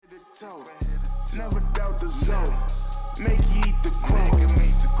toe. Never doubt the zone. Make you eat the crow.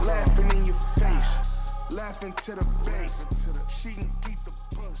 Laughing in your face. Laughing to the base. She can keep the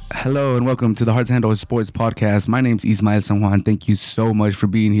push. Hello and welcome to the Hearts Handle Sports Podcast. My name's Ismail Sanjuan. Thank you so much for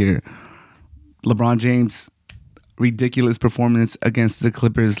being here. LeBron James, ridiculous performance against the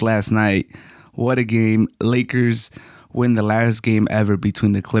Clippers last night. What a game. Lakers win the last game ever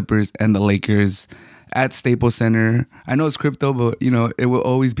between the Clippers and the Lakers at Staples Center. I know it's crypto, but it will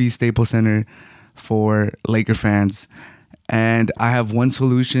always be Staples Center for Laker fans. And I have one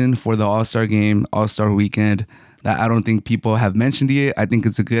solution for the All-Star game, All-Star weekend, that I don't think people have mentioned yet. I think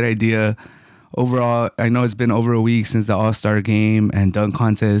it's a good idea. Overall, I know it's been over a week since the All-Star game and dunk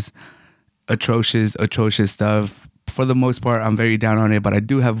contest. Atrocious stuff. For the most part, I'm very down on it, but I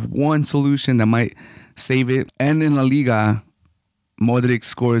do have one solution that might save it. And in La Liga, Modric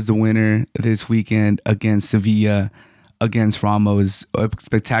scores the winner this weekend against Sevilla, against Ramos. A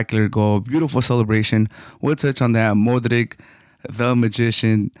spectacular goal, beautiful celebration. We'll touch on that. Modric, the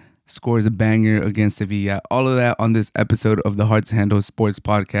magician, scores a banger against Sevilla. All of that on this episode of the Hearts Handle Sports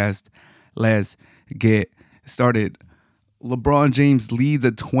Podcast. Let's get started. LeBron James leads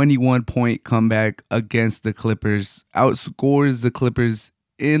a 21-point comeback against the Clippers, outscores the Clippers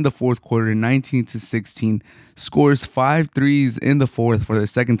in the fourth quarter, 19-16, scores 5 threes in the fourth for the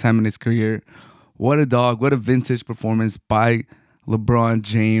second time in his career. What a dog, what a vintage performance by LeBron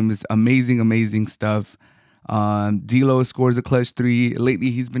James. Amazing stuff. D'Lo scores a clutch three. Lately,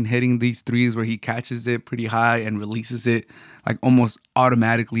 he's been hitting these threes where he catches it pretty high and releases it like almost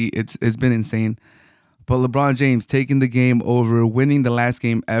automatically. It's been insane. But LeBron James taking the game over, winning the last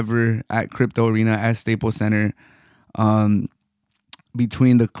game ever at Crypto Arena at Staples Center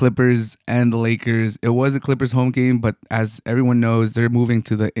between the Clippers and the Lakers. It was a Clippers home game, but as everyone knows, they're moving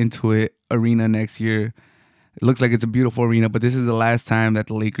to the Intuit Arena next year. It looks like it's a beautiful arena, but this is the last time that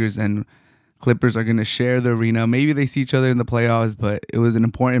the Lakers and Clippers are going to share the arena. Maybe they see each other in the playoffs, but it was an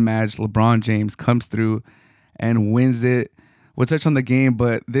important match. LeBron James comes through and wins it. We'll touch on the game,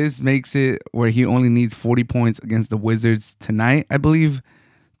 but this makes it where he only needs 40 points against the Wizards tonight, I believe,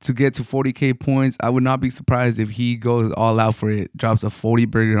 to get to 40K points. I would not be surprised if he goes all out for it, drops a 40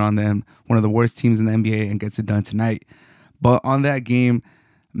 burger on them, one of the worst teams in the NBA, and gets it done tonight. But on that game,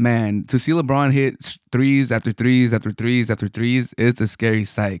 man, to see LeBron hit threes after threes after threes after threes, it's a scary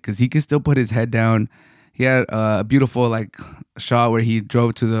sight because he can still put his head down. He had a beautiful shot where he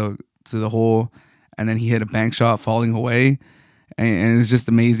drove to the hole, and then he hit a bank shot falling away. And it's just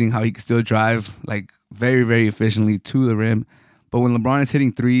amazing how he can still drive very, very efficiently to the rim. But when LeBron is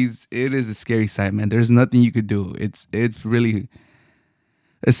hitting threes, it is a scary sight, man. There's nothing you could do. It's really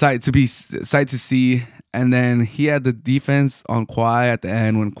a sight to see. And then he had the defense on Kawhi at the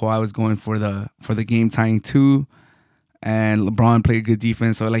end when Kawhi was going for the game tying 2, and LeBron played good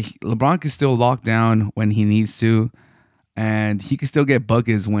defense. So LeBron can still lock down when he needs to, and he can still get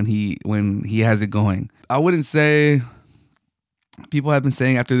buckets when he has it going. I wouldn't say. People have been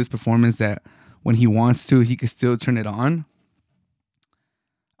saying after this performance that when he wants to, he can still turn it on.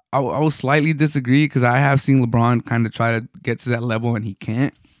 I will slightly disagree because I have seen LeBron kind of try to get to that level and he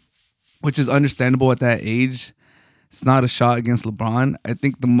can't, which is understandable at that age. It's not a shot against LeBron. I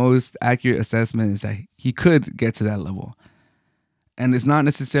think the most accurate assessment is that he could get to that level. And it's not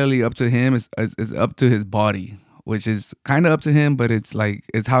necessarily up to him. It's up to his body, which is kind of up to him, but it's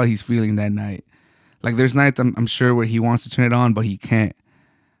how he's feeling that night. There's nights I'm sure where he wants to turn it on, but he can't.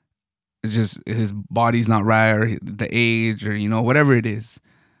 It's just his body's not right, or the age, or whatever it is.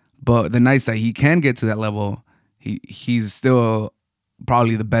 But the nights that he can get to that level, he's still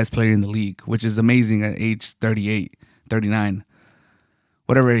probably the best player in the league, which is amazing at age 38, 39.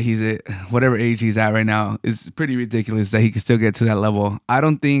 Whatever age he's at right now, it's pretty ridiculous that he can still get to that level. I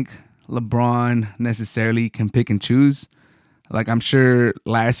don't think LeBron necessarily can pick and choose. I'm sure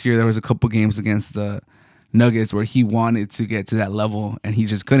last year there was a couple games against the Nuggets where he wanted to get to that level and he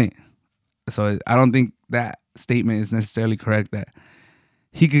just couldn't. So I don't think that statement is necessarily correct that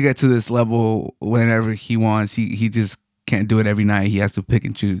he could get to this level whenever he wants. He just can't do it every night. He has to pick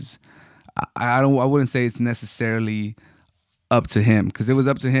and choose. I wouldn't say it's necessarily up to him, because if it was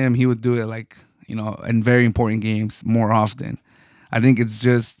up to him, he would do it in very important games more often. I think it's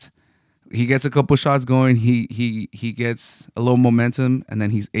just he gets a couple shots going, he gets a little momentum, and then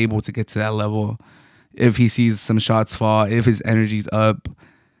he's able to get to that level. If he sees some shots fall, if his energy's up,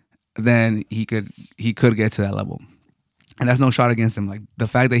 then he could get to that level. And that's no shot against him. The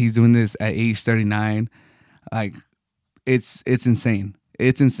fact that he's doing this at age 39, it's insane.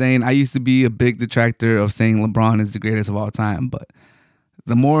 It's insane. I used to be a big detractor of saying LeBron is the greatest of all time, but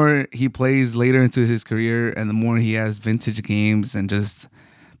the more he plays later into his career and the more he has vintage games and just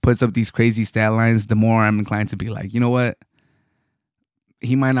puts up these crazy stat lines, the more I'm inclined to be like, you know what?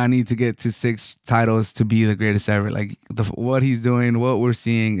 He might not need to get to 6 titles to be the greatest ever. Like what he's doing, what we're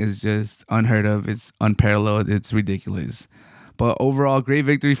seeing is just unheard of. It's unparalleled. It's ridiculous. But overall, great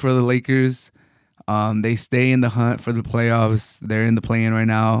victory for the Lakers. They stay in the hunt for the playoffs. They're in the play-in right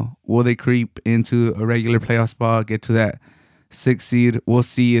now. Will they creep into a regular playoff spot, get to that 6th seed? We'll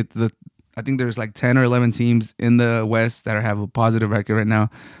see. I think there's like 10 or 11 teams in the West that have a positive record right now.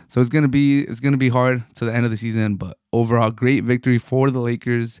 So it's gonna be hard to the end of the season. But overall, great victory for the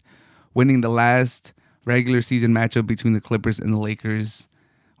Lakers, winning the last regular season matchup between the Clippers and the Lakers,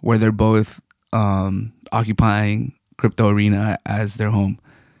 where they're both occupying Crypto Arena as their home.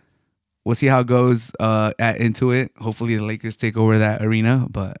 We'll see how it goes at Intuit. Hopefully the Lakers take over that arena.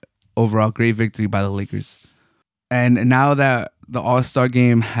 But overall, great victory by the Lakers. And now that the All-Star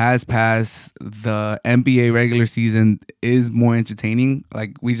game has passed, the NBA regular season is more entertaining.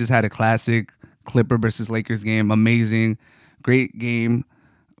 Like, we just had a classic Clipper versus Lakers game. Amazing. Great game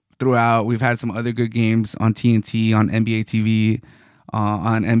throughout. We've had some other good games on TNT, on NBA TV,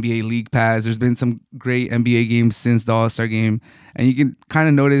 on NBA League Pass. There's been some great NBA games since the All-Star game. And you can kind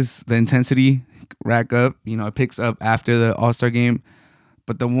of notice the intensity rack up. You know, it picks up after the All-Star game.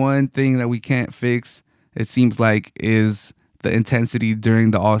 But the one thing that we can't fix, it seems like, is the intensity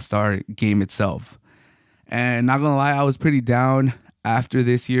during the All-Star game itself. And not gonna lie, I was pretty down after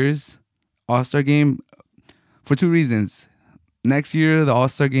this year's All-Star game for 2 reasons. Next year, the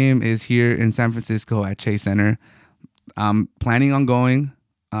All-Star game is here in San Francisco at Chase Center. I'm planning on going.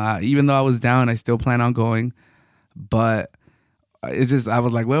 Even though I was down, I still plan on going. But I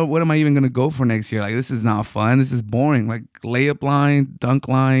was like, well, what am I even going to go for next year? Like, this is not fun. This is boring. Like, layup line, dunk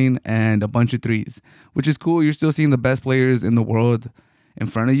line, and a bunch of threes, which is cool. You're still seeing the best players in the world in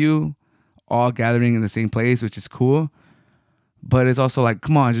front of you, all gathering in the same place, which is cool. But it's also like,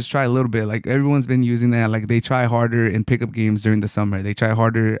 come on, just try a little bit. Like, everyone's been using that. Like, they try harder in pickup games during the summer. They try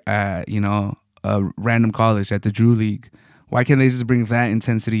harder at, a random college, at the Drew League. Why can't they just bring that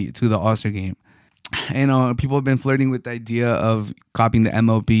intensity to the All-Star game? People have been flirting with the idea of copying the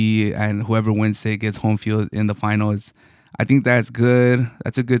MLB, and whoever wins it gets home field in the finals. I think that's good.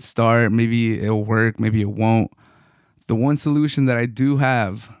 That's a good start. Maybe it'll work. Maybe it won't. The one solution that I do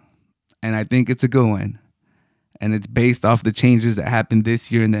have, and I think it's a good one, and it's based off the changes that happened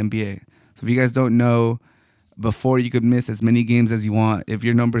this year in the NBA. So if you guys don't know, before you could miss as many games as you want. If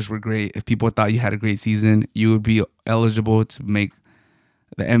your numbers were great, if people thought you had a great season, you would be eligible to make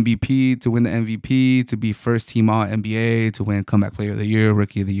the MVP, to win the MVP, to be first team all NBA, to win comeback player of the year,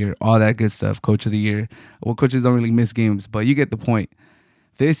 rookie of the year, all that good stuff, coach of the year. Well, coaches don't really miss games, but you get the point.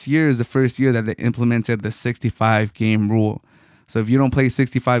 This year is the first year that they implemented the 65 game rule. So if you don't play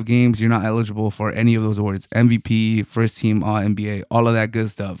 65 games, you're not eligible for any of those awards. MVP, first team all NBA, all of that good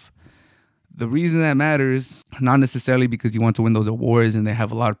stuff. The reason that matters, not necessarily because you want to win those awards and they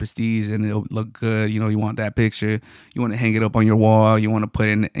have a lot of prestige and it'll look good. You want that picture. You want to hang it up on your wall. You want to put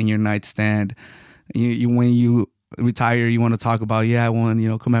it in your nightstand. When you retire, you want to talk about, I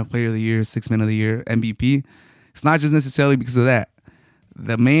won, comeback player of the year, 6 man of the year, MVP. It's not just necessarily because of that.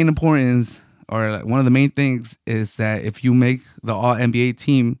 The main importance, or one of the main things, is that if you make the all NBA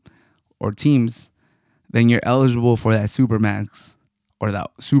team or teams, then you're eligible for that Supermax or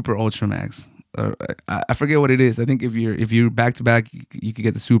that Super Ultra Max. I forget what it is. I think if you're back to back, you could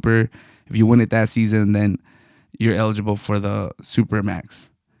get the Super. If you win it that season, then you're eligible for the Super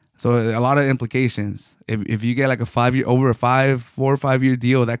Max. So a lot of implications. If you get like a 4 or 5 year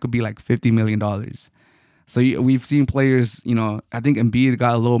deal, that could be like $50 million. So we've seen players, I think Embiid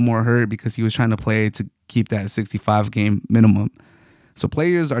got a little more hurt because he was trying to play to keep that 65 game minimum. So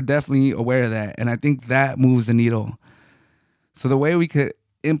players are definitely aware of that. And I think that moves the needle. So the way we could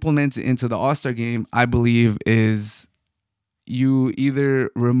implement it into the All-Star game, I believe, is you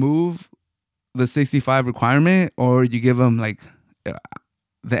either remove the 65 requirement or you give them like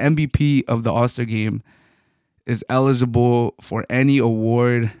the MVP of the All-Star game is eligible for any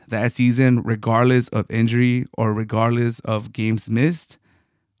award that season, regardless of injury or regardless of games missed,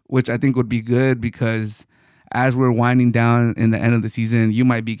 which I think would be good because as we're winding down in the end of the season, you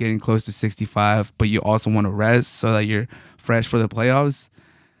might be getting close to 65, but you also want to rest so that you're fresh for the playoffs.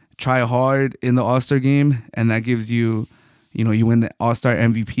 Try hard in the All-Star game, and that gives you, you win the All-Star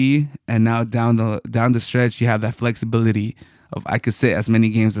MVP, and now down the stretch, you have that flexibility of I could sit as many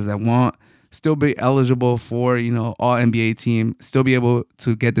games as I want, still be eligible for, all NBA team, still be able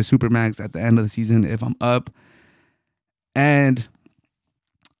to get the Supermax at the end of the season if I'm up, and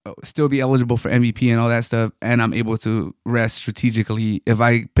still be eligible for MVP and all that stuff, and I'm able to rest strategically. If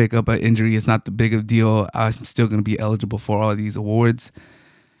I pick up an injury, it's not the big of a deal. I'm still going to be eligible for all of these awards.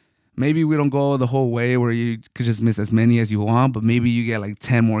 maybe we don't go the whole way where you could just miss as many as you want, but maybe you get like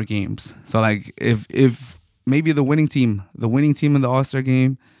 10 more games. So like if maybe the winning team in the All-Star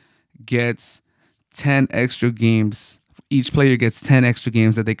game gets 10 extra games. Each player gets 10 extra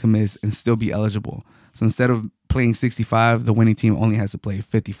games that they can miss and still be eligible. So instead of playing 65, the winning team only has to play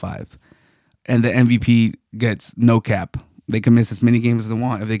 55. And the MVP gets no cap. They can miss as many games as they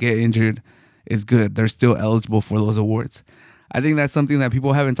want. If they get injured, it's good. They're still eligible for those awards. I think that's something that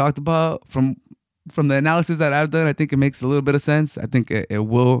people haven't talked about. From the analysis that I've done, I think it makes a little bit of sense. I think it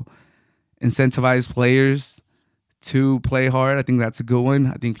will incentivize players to play hard. I think that's a good one.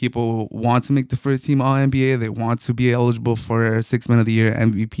 I think people want to make the first team All-NBA. They want to be eligible for Sixth Man of the Year,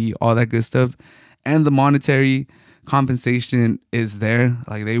 MVP, all that good stuff. And the monetary compensation is there.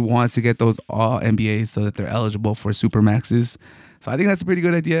 Like they want to get those All-NBA so that they're eligible for Supermaxes. So I think that's a pretty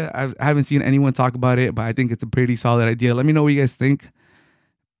good idea. I haven't seen anyone talk about it, but I think it's a pretty solid idea. Let me know what you guys think.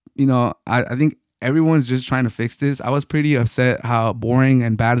 I think everyone's just trying to fix this. I was pretty upset how boring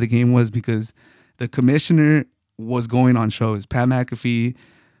and bad the game was because the commissioner was going on shows. Pat McAfee,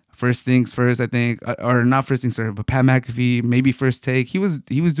 First Things First, I think, or not First Things First, but Pat McAfee, maybe First Take. He was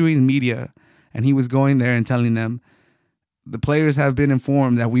doing media, and he was going there and telling them the players have been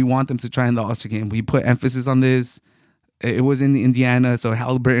informed that we want them to try in the All-Star game. We put emphasis on this. It was in Indiana, so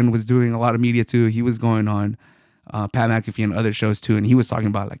Halliburton was doing a lot of media too. He was going on Pat McAfee and other shows too, and he was talking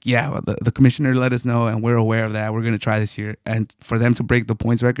about like, yeah, well, the commissioner let us know, and we're aware of that. We're going to try this year. And for them to break the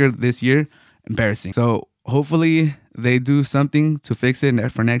points record this year, embarrassing. So hopefully they do something to fix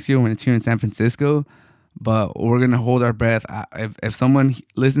it for next year when it's here in San Francisco. But we're going to hold our breath. If someone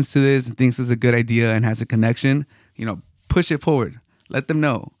listens to this and thinks it's a good idea and has a connection, push it forward. Let them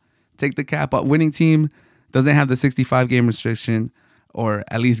know. Take the cap off. Winning team doesn't have the 65 game restriction, or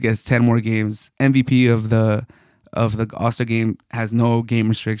at least gets 10 more games. MVP of the All-Star game has no game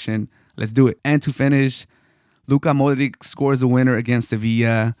restriction. Let's do it. And to finish, Luka Modric scores the winner against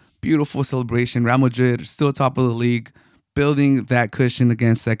Sevilla. Beautiful celebration. Real Madrid still top of the league, building that cushion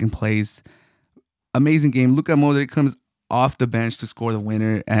against second place. Amazing game. Luka Modric comes off the bench to score the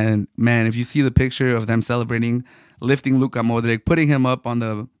winner. And man, if you see the picture of them celebrating, lifting Luka Modric, putting him up on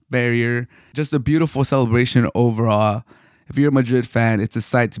the barrier, just a beautiful celebration overall. If you're a Madrid fan, it's a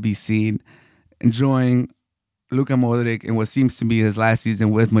sight to be seen. Enjoying Luka Modric in what seems to be his last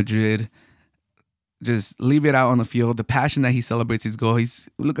season with Madrid. Just leave it out on the field. The passion that he celebrates his goal.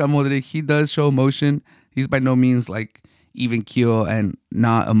 Luka Modric, he does show emotion. He's by no means like even keel and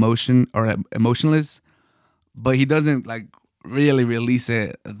not emotionless, but he doesn't like really release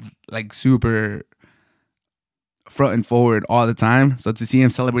it like super front and forward all the time. So to see him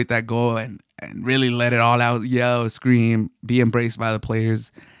celebrate that goal and really let it all out, yell, scream, be embraced by the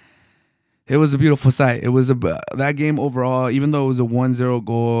players, it was a beautiful sight. It was that game overall, even though it was a 1-0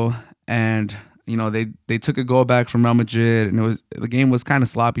 goal, and they took a goal back from Real Madrid, and the game was kind of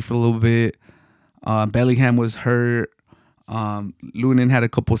sloppy for a little bit. Bellingham was hurt. Lunin had a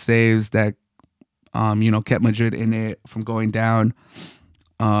couple saves that kept Madrid in it from going down.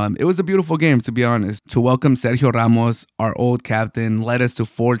 It was a beautiful game, to be honest. To welcome Sergio Ramos, our old captain, led us to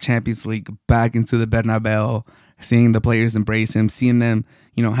 4 Champions League back into the Bernabeu, seeing the players embrace him, seeing them,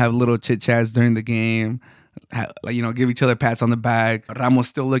 have little chit-chats during the game, give each other pats on the back. Ramos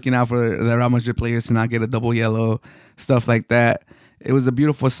still looking out for the Real Madrid players to not get a double yellow, stuff like that. It was a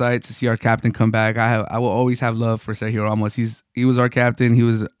beautiful sight to see our captain come back. I will always have love for Sergio Ramos. He was our captain. He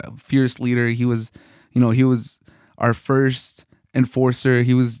was a fierce leader. He was our first enforcer.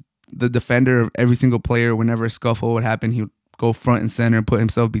 He was the defender of every single player. Whenever a scuffle would happen, he would go front and center and put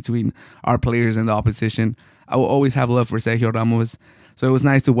himself between our players and the opposition. I will always have love for Sergio Ramos. So it was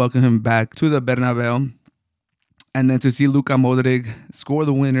nice to welcome him back to the Bernabeu. And then to see Luka Modric score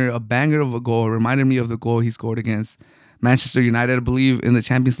the winner, a banger of a goal, reminded me of the goal he scored against Manchester United, I believe, in the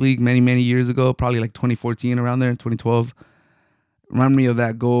Champions League many, many years ago, probably like 2014, around there, 2012. Reminded me of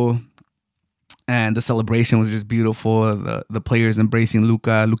that goal. And the celebration was just beautiful. The players embracing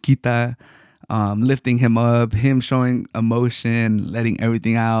Lukita, lifting him up, him showing emotion, letting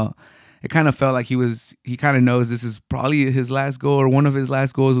everything out. It kind of felt like he kind of knows this is probably his last goal or one of his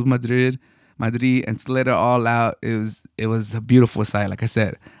last goals with Madrid, and to let it all out, it was a beautiful sight. Like I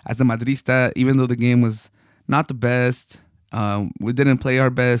said, as a Madrista, even though the game was not the best, we didn't play our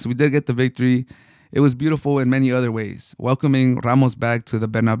best, we did get the victory. It was beautiful in many other ways. Welcoming Ramos back to the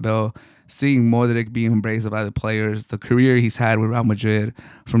Bernabeu, seeing Modric being embraced by the players, the career he's had with Real Madrid,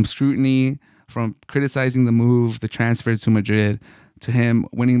 from scrutiny, from criticizing the move, the transfer to Madrid, to him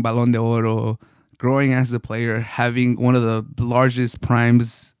winning Ballon d'Oro, growing as a player, having one of the largest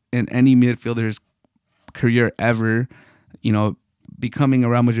primes in any midfielder's career ever, becoming a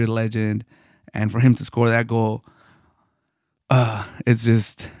Real Madrid legend, and for him to score that goal, it's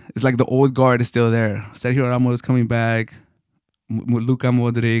like the old guard is still there. Sergio Ramos is coming back, Luka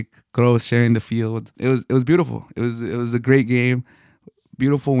Modric, Kroos sharing the field. It was beautiful. It was a great game.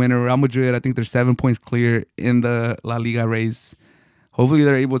 Beautiful winner. Real Madrid, I think they're 7 points clear in the La Liga race. Hopefully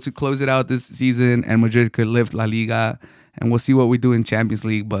they're able to close it out this season and Madrid could lift La Liga, and we'll see what we do in Champions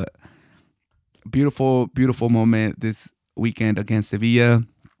League. But beautiful, beautiful moment this weekend against Sevilla.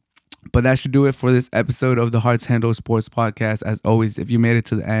 But that should do it for this episode of the Hearts Handle Sports Podcast. As always, if you made it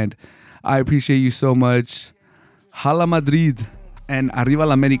to the end, I appreciate you so much. Hala Madrid and Arriba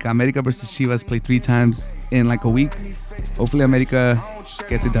la América. America versus Chivas play 3 times in like a week. Hopefully America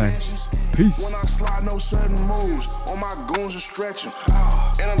gets it done. Peace. When I slide, no sudden moves. All my goons are stretching.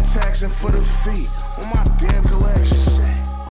 And I'm taxing for the fee on my damn collections.